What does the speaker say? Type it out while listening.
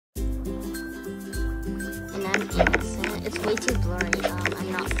innocent. It's way too blurry.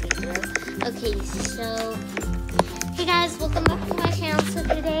 I'm not seeing through. Okay, so hey guys, welcome back to my channel. So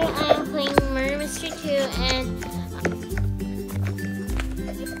today I am playing Murder Mystery 2 and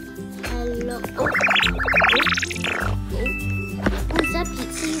hello. What's that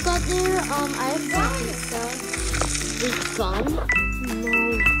pizza you got there? I have some pizza. Wait, gum? No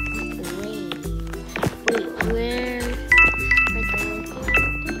way. Wait, where? Right there.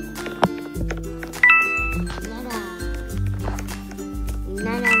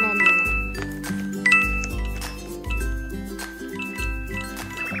 Nada.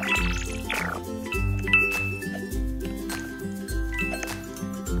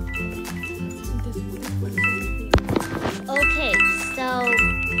 Okay, so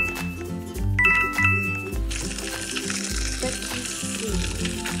let's see.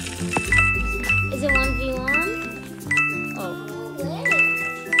 Is it 1v1? Oh.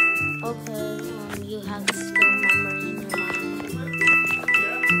 Okay, you have skill memory in your mind.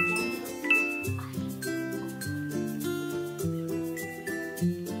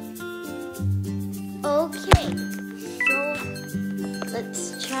 Okay, so let's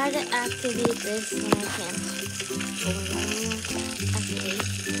try to activate this when I can.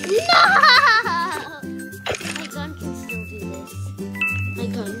 No! My gun can still do this. My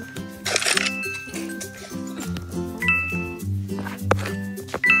gun.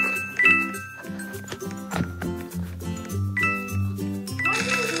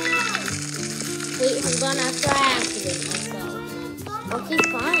 Wait, hold on after I activate myself. Okay,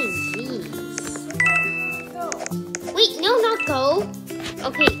 fine. Jeez. Wait, no, not go.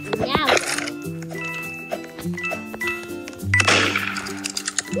 Okay, now go.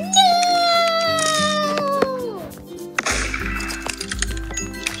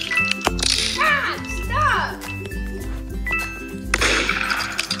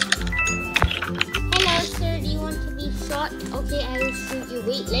 Okay, I will shoot you.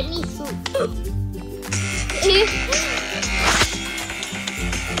 Wait, let me shoot.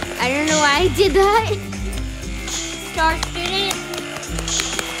 I don't know why I did that. Star student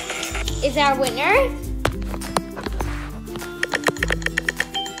is our winner.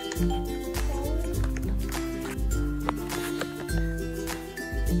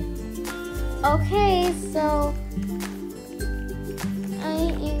 Okay, so I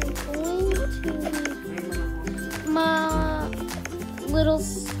am going to my little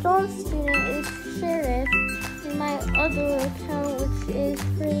star student is sheriff, and my other account, which is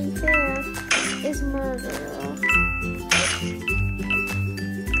pretty fair, is murderer.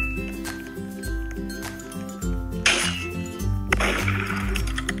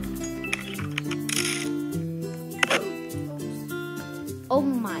 Oh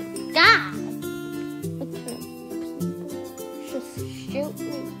my god! Just shoot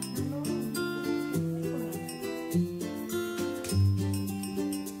me.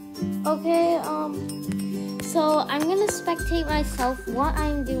 Okay, so I'm gonna spectate myself what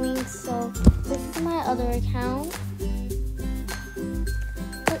I'm doing. So this is my other account.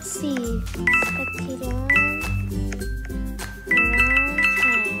 Let's see, spectate around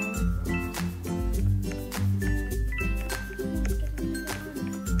town.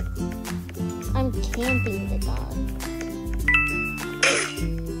 I'm camping the dog.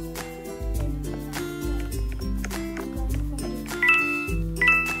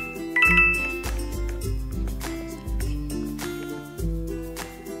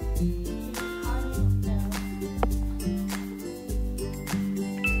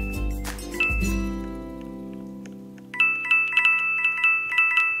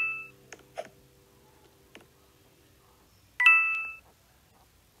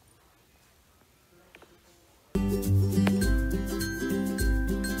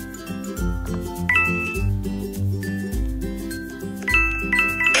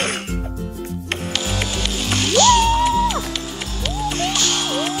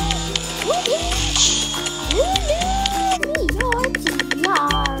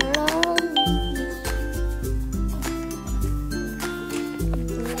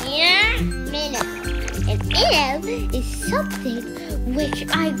 Is something which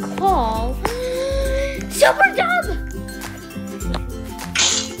I call Super Dub!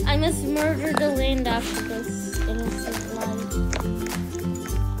 I must murder the land after this innocent life.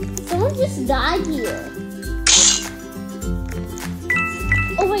 Someone just died here.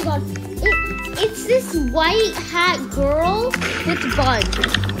 Oh my god. It's this white hat girl with buns.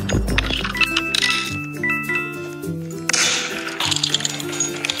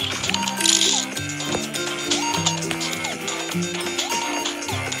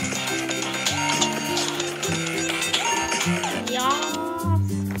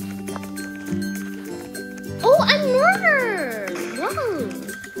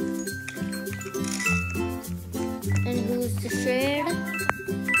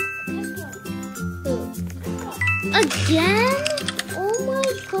 Again? Oh my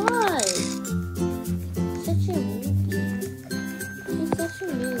god. Such a newbie. He's such a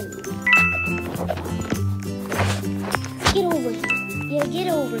noob. Get over here. Yeah, get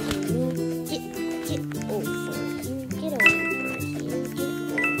over here. Get over here. Get over here.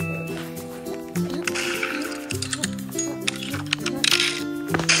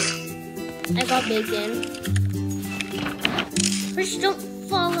 I got bacon. Fish, don't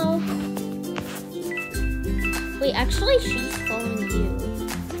follow. Wait, actually, she's following you.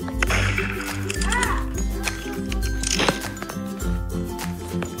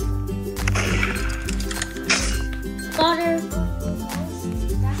 Got her.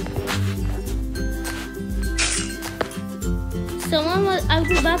 I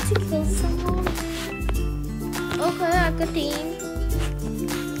was about to kill someone. Okay, I got team.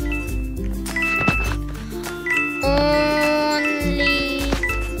 Only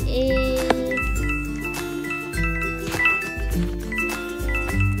if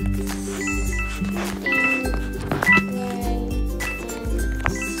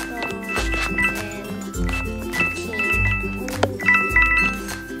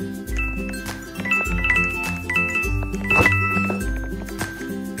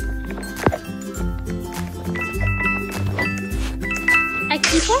I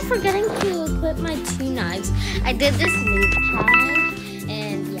keep on forgetting to equip my 2 knives. I did this new challenge,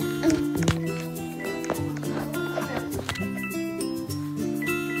 and yeah.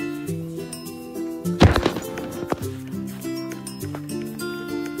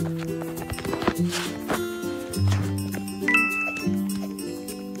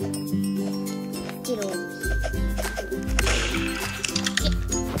 Get over.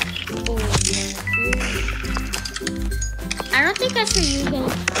 I don't think I should use any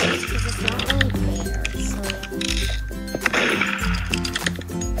cards because it's not really fair. So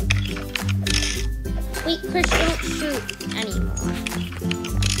wait, Chris, don't shoot anymore.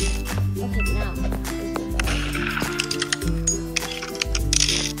 Okay, now.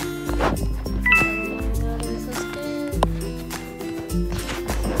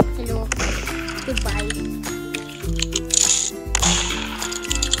 Hello. Goodbye.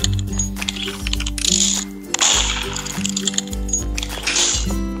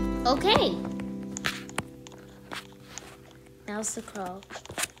 Okay. Now's the crow.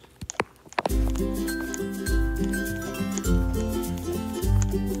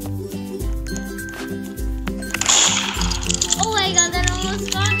 Oh my god, that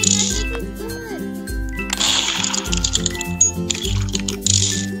almost got me. I think it's good.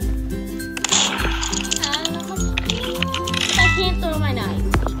 I don't know how to do it. I can't throw my knife,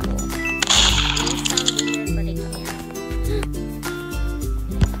 people. It sounds weird, but I can't.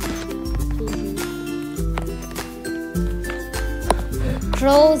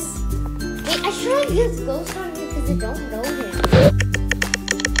 Crows. Wait, I should have used ghost on you because I don't know him.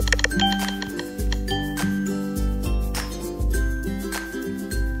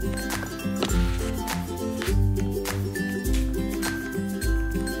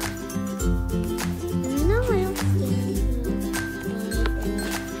 No, I don't scan him.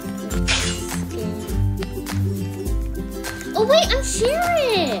 Oh wait, I'm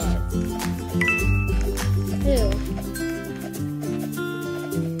Sheriff. Who?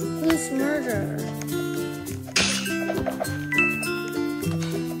 Murder.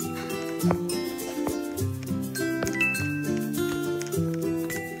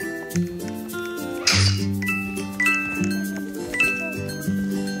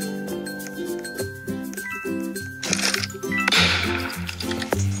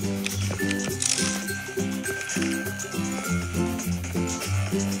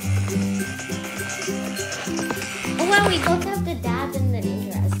 Oh wow, we both have the dab and the interest.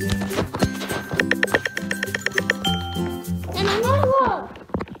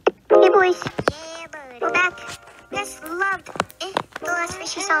 Hey boys, yeah bud, we're back. You guys loved the last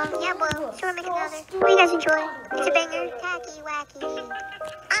fishy song, yeah boy, so we're making another. Hope you guys enjoy. It's a banger, tacky wacky.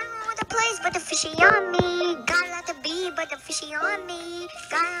 I don't know what the place, but the fishy on me. Got a lot to be, but the fishy on me.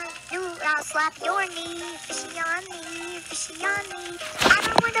 Gotta do, I'll slap your knee. Fishy on me, fishy on me. I don't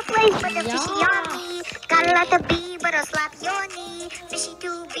know what the place, but the fishy on me. Got a lot to be, but I'll slap your knee. Fishy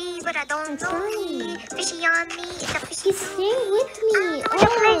to be, but I don't know me. Fishy on me, it's a fishy. He's staying with me. I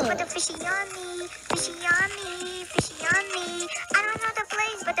don't know the place, but the fishy on me. Fishy on me, fishy on me. I don't know the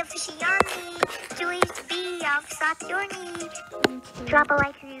place, but the fishy on me. To be, I'll slap your knee. Drop a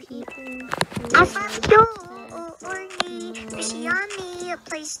like if you eat. I'll slap your knee. Fishy on me, a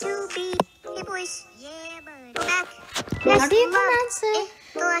place to be. Hey boys, yeah bud, we're back. How do you pronounce it?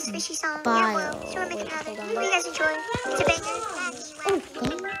 The last fishy song, Bio. yeah well, so we're making another. Hope you guys enjoy. It's a banger.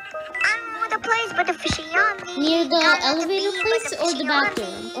 I don't know what the place but the fishy on me. Near the elevator place or the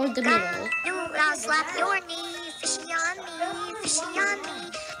bathroom or the middle? I'll slap your knee. Fishy on me, fishy on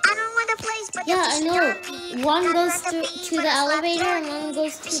me. I don't want the place but Yeah, the I fishy know. on me. One goes to the elevator and one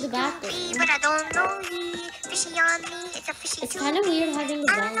goes to the bathroom. But I don't know ye. Fishy on me, it's a fishy It's kind of weird having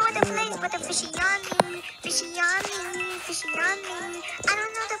the I don't know vent the in place the but the bathroom. fishy on me. Fishy on me, fishy on me. I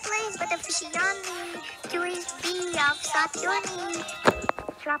don't know the place but the fishy on me. Doing B, I'll slap your knee.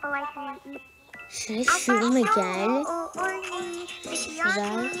 Drop a like and eat. Should I shoot him again? Fishy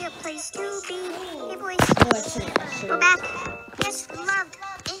on me, a place to be. Hey boys, No, I shouldn't. we're back. Just loved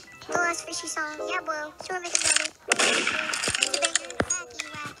the last fishy song. Yeah, boy. So we're making another. It's a banger. Wacky,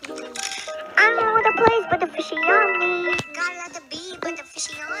 wacky. I don't know what the place but the fishy on me. Gotta let the be but the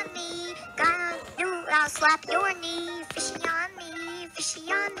fishy on me. Gotta do, I'll slap your knee. Fishy on me, fishy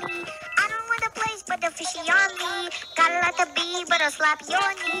on me. I don't know the place but the fishy on me. Gotta let the be but I'll slap your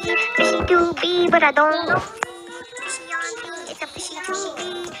knee. Fishy to be but I don't know. Fishy on me, it's a fishy to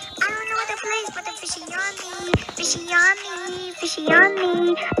be. I don't know the place but the fishy on me. Fishy on me, fishy on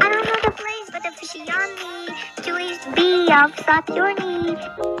me. I don't know the place but the fishy on me. To be, I'll slap your knee.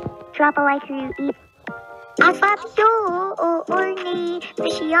 Drop a like or you eat. I'll slap your knee.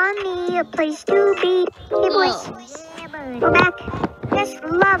 Fishy on me, a place to be. Hey boys, we're back. Just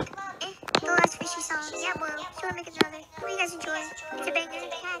loved the last fishy song. Yeah, boy. So we're making another. Hope you guys enjoy. It's a banger.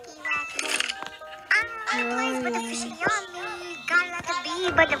 Wacky, wacky. I don't know the place but the fishy on me. Gotta let the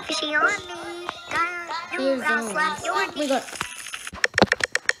be but the fishy on me. Gotta do, I'll slap your knee. We got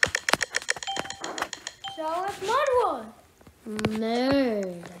So it's another one.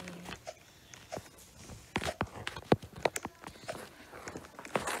 murder.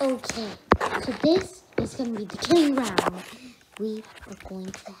 Okay, so this is going to be the king round. We are going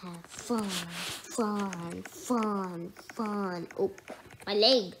to have fun. Oh, my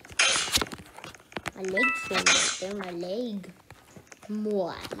leg. My leg's going right there, my leg.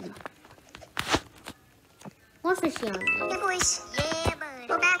 One. More fishy on me. Hey boys, yeah, bud.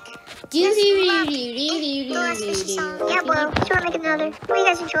 We're back. Do-do-do-do-do-do-do-do. The last fishy song. Yeah, boy. So we're making another. Hope you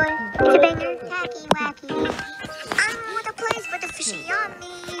guys enjoy. It's a banger. Wacky, wacky. I don't know what the place but the fishy on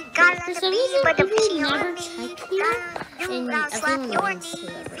me. Gotta For let the some be reason, but the people fishy never on me. check here, and I'll slap everyone your wants knee.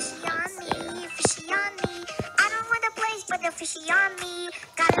 to ever Fishy on stay. me, fishy on me. I don't want the place but the fishy on me.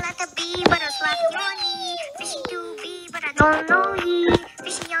 Gotta let the be but I'll slap your knee. Fishy to be but I don't know ye.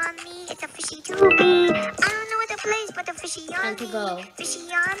 Fishy on me, it's a fishy to be. I don't know what the place but the fishy on Time to me. go. Fishy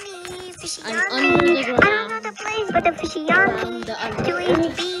on me, fishy I'm on under me. the I don't know the place but the fishy on Around me. the under.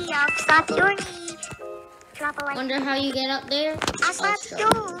 Doing be, I'll slap your knee. Drop a like. Wonder how you get up there? I slap show you,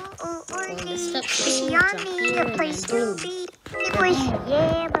 you. or the me. steps Fishy here, on jump me, here, a and place then to be. Hey boys,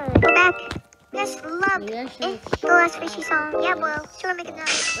 yeah, bud. We're back. Just loved Maybe I should the last fishy song. Yeah, boy. So we're making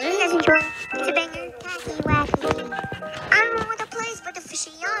another. Hope you guys enjoy. It's a banger. Wacky, wacky. I don't know what the place but the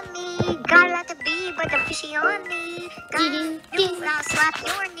fishy on me. Gotta let the be but the fishy on me. Gotta do, I'll slap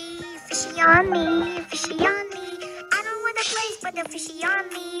your knee. Fishy on me, fishy on me. I don't want the place but the fishy on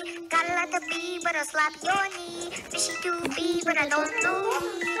me. Gotta let the be but I'll slap your knee. Fishy to be but I don't know.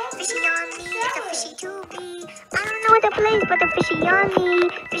 Fishy on me, it's a fishy to be. I don't know the place but the fishy on me.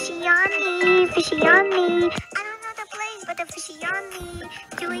 Fishy on me, fishy on me. I don't know the place but the fishy on me.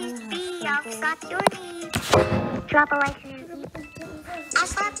 Doing B, I'll slap your knee. Drop a like and eat. I'll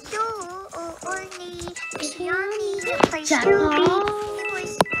slap you or knee. Fishy on me, a place to be. Hey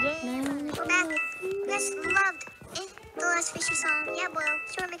boys, yeah, we're back. Just loved the last fishy song. Yeah, boy.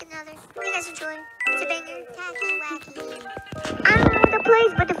 So we're making another. Hope you guys enjoy. It's a banger. Wacky, wacky. I don't know the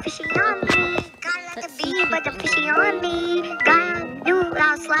place but the fishy on me. Gotta let the be but the fishy on me. Gotta do,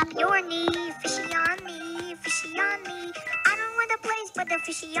 I'll slap your knee. Fishy on me, fishy on me. I don't want the place but the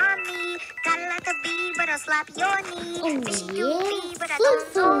fishy on me. Gotta let the be but I'll slap your knee. Oh, Fishy yeah. do be but I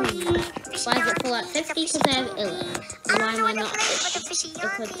don't know ye. Fishy Why is it on full at me, it's a 50? fishy Because I have to Illa. be. Why I am don't I know the not place but the fishy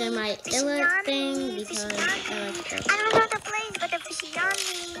on equipped in me. my Fishy Illa on thing? me, Because fishy I on like me. that. I don't know the place but the fishy on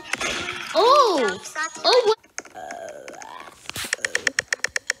me. Oh! Oh, what?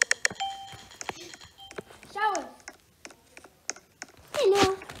 Shower. I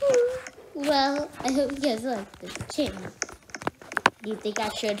know. Well, I hope you guys like this channel. Do you think I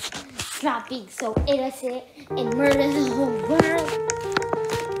should stop being so innocent and murder the whole world?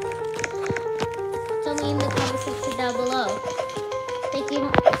 Tell me in the comment section down below. Thank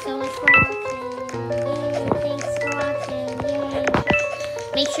you so much for watching. Yay, thanks for watching. Yay.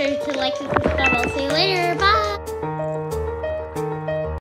 Make sure to like and subscribe. I'll see you later. Bye.